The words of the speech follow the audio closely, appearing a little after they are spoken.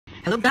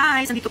Hello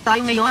guys! Nandito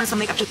tayo ngayon sa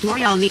makeup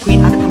tutorial ni Queen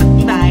at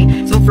Matibay.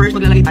 So first,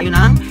 maglalagay tayo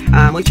ng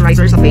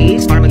moisturizer sa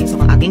face para maging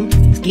sa ating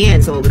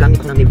skin. So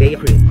gagamit ako ng Nivea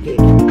cream. Okay.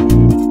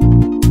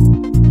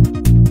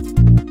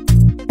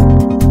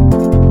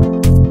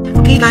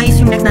 Okay guys,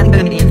 yung next natin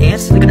gagamitin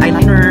is liquid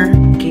eyeliner.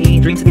 Okay,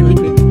 Dreams in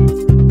Liquid.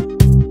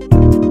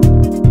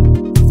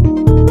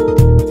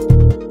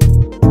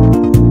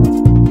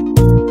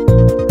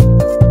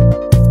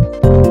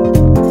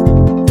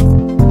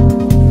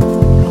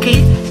 Okay,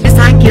 this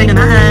time, kilay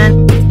naman.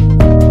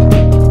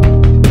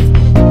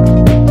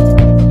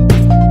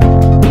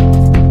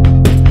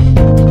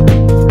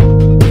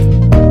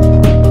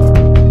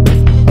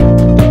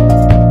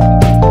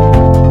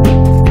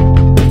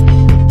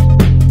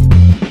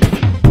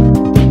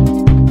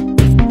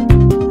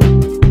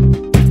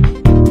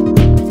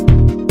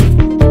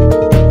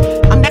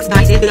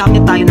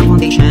 Gagamit tayo ng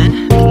foundation.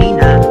 Okay,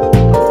 na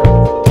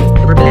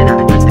Everbelen na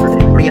Advanced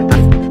Everbelen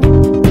Oriental.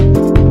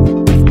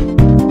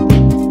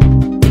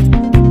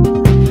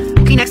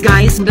 Okay, next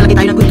guys, maglalagay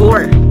tayo ng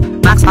contour.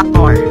 Max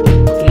Factor.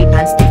 Okay,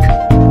 pan stick.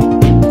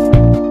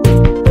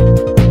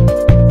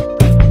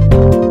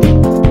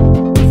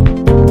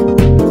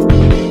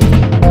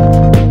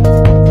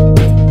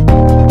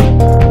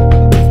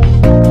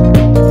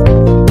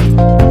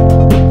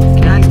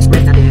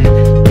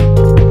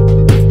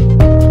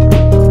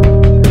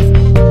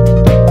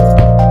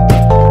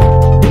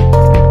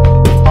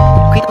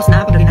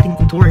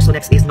 So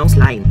next is nose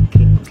line.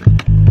 Okay, nose line.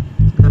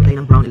 Magkakaroon tayo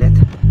ng brown ulit.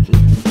 Okay,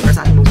 para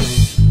sa ating nose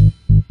line.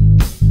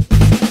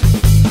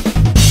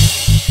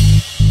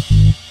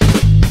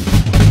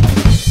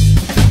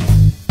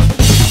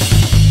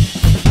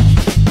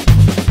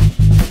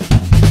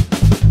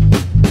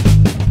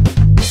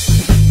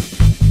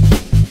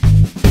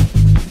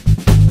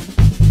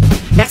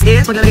 Next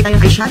is maglalagay tayo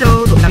ng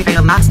eyeshadow. So maglalagay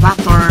tayo ng Max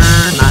Factor.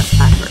 Max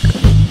Factor.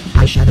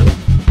 Eyeshadow.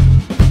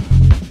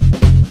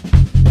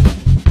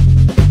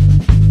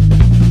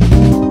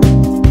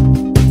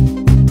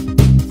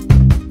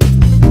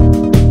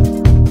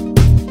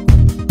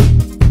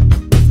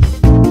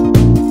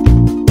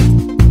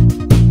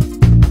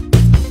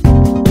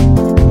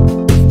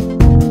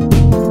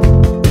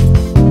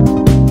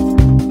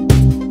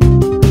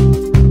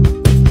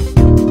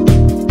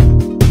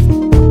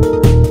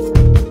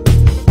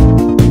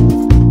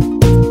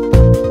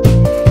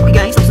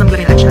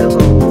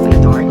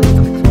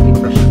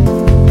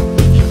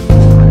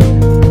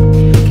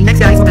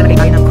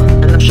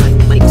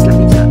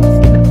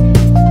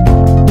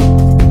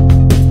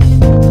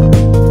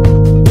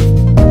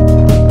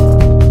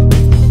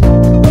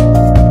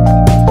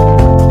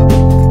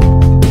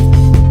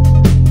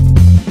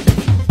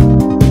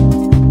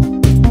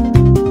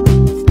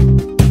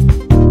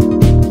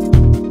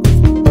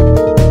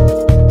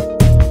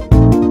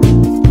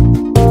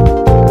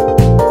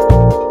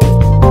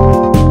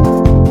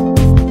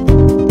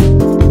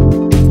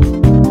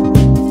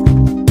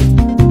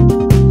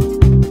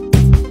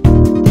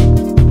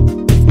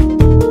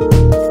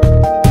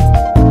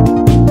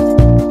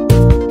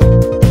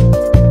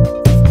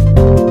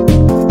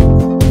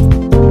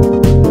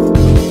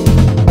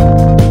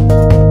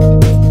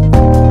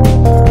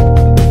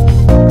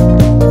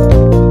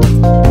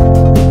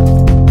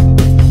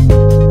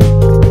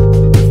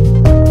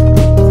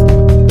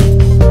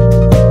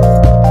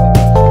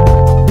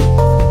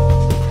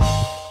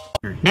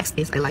 Next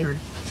is eyeliner.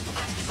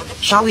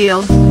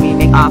 Shawil, we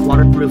make up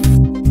waterproof.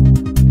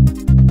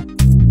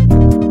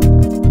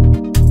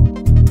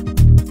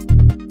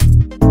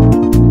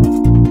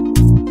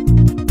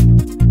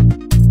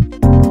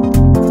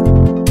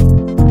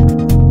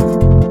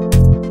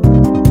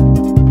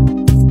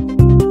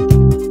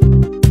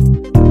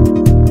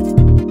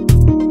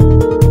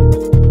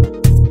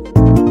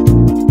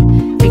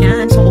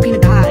 Ayan, so okay na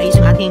guys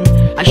yung ating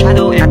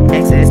eyeshadow at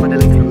next is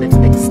maglalagay tayo ng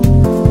lipstick.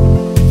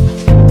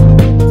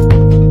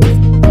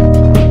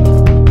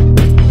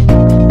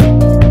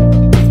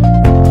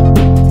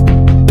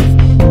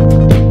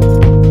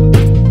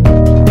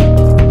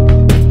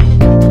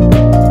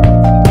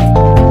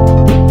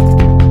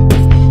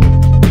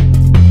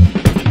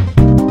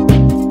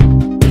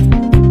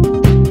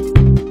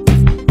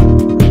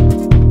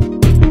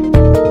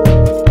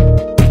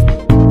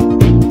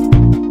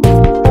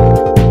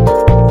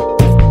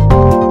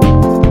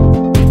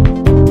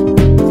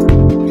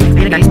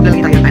 Guys,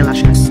 maglalagay tayo ng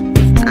eyelashes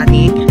sa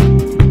ating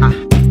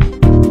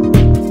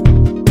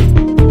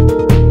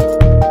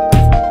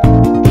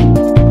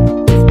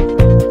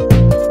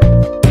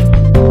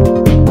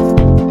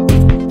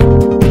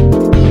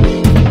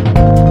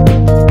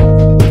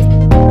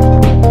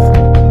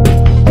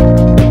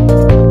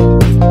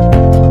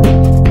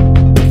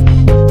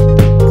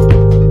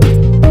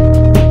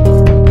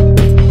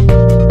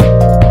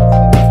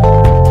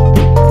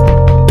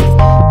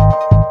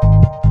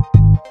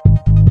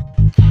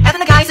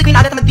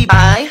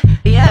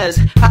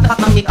yes, pack na pack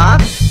ng makeup.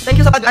 Thank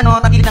you sa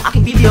pag-tagilit ng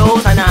aking video.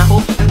 Sana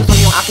hope gusto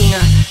niyo yung aking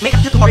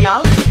makeup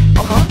tutorial.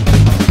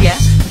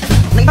 Yes.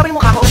 Naiba pa yung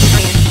mukha ko.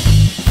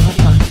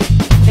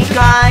 Thank you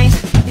guys.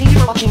 Thank you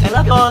for watching. I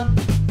love you all.